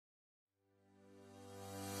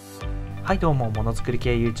はいどうも、ものづくり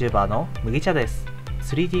系 YouTuber の麦茶です。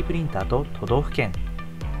3D プリンターと都道府県。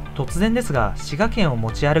突然ですが、滋賀県を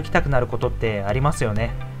持ち歩きたくなることってありますよ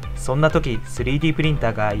ね。そんな時、3D プリン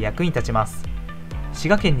ターが役に立ちます。滋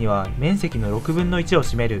賀県には面積の6分の1を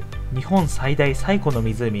占める日本最大最古の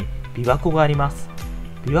湖、琵琶湖があります。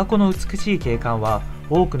琵琶湖の美しい景観は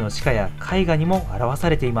多くの詩や絵画にも表さ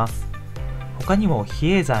れています。他にも比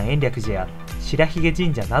叡山延暦寺や白髭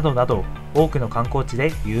神社などなど多くの観光地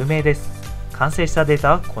で有名です。完成したデー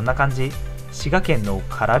タはこんな感じ。滋賀県の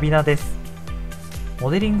カラビナです。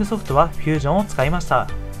モデリングソフトは Fusion を使いました。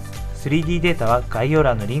3D データは概要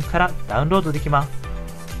欄のリンクからダウンロードできます。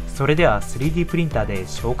それでは 3D プリンターで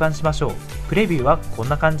召喚しましょう。プレビューはこん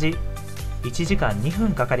な感じ。1時間2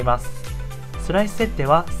分かかります。スライス設定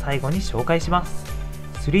は最後に紹介します。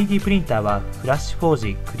3D プリンターは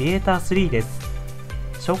FLASHFORGE Creator3 です。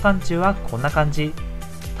召喚中はこんな感じ。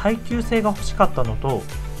耐久性が欲しかったのと、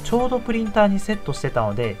ちょうどプリンターにセットしてた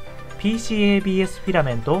ので PC-ABS フィラ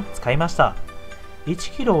メントを使いました。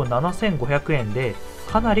 1kg7500 円で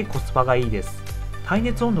かなりコスパがいいです。耐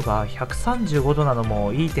熱温度が135度なの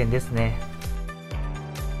もいい点ですね。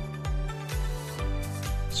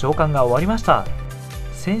召喚が終わりました。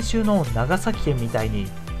先週の長崎県みたいに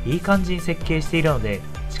いい感じに設計しているので、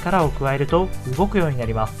力を加えると動くようにな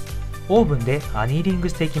ります。オーブンでアニーリング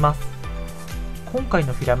していきます。今回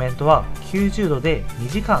のフィラメントは90度で2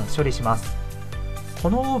時間処理します。こ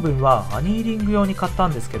のオーブンはアニーリング用に買った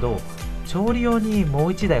んですけど、調理用にも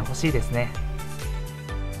う1台欲しいですね。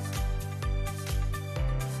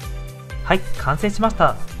はい、完成しまし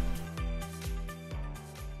た。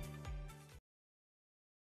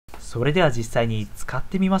それでは実際に使っ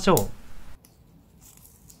てみましょう。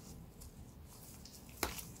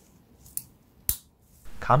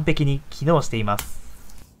完璧に機能しています。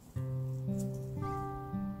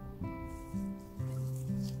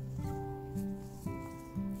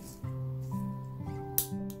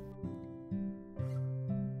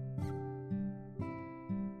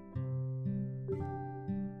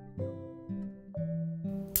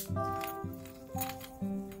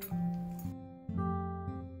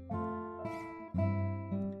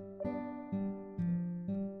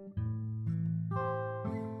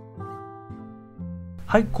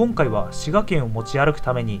はい、今回は滋賀県を持ち歩く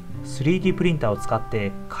ために 3D プリンターを使っ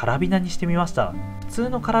てカラビナにしてみました。普通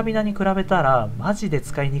のカラビナに比べたらマジで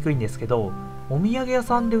使いにくいんですけど、お土産屋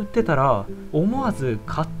さんで売ってたら思わず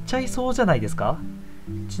買っちゃいそうじゃないですか。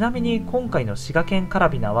ちなみに今回の滋賀県カラ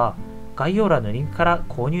ビナは概要欄のリンクから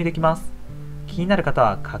購入できます。気になる方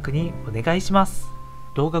は確認お願いします。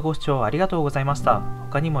動画ご視聴ありがとうございました。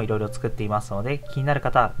他にもいろいろ作っていますので、気になる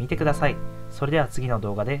方は見てください。それでは次の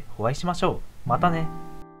動画でお会いしましょう。またね。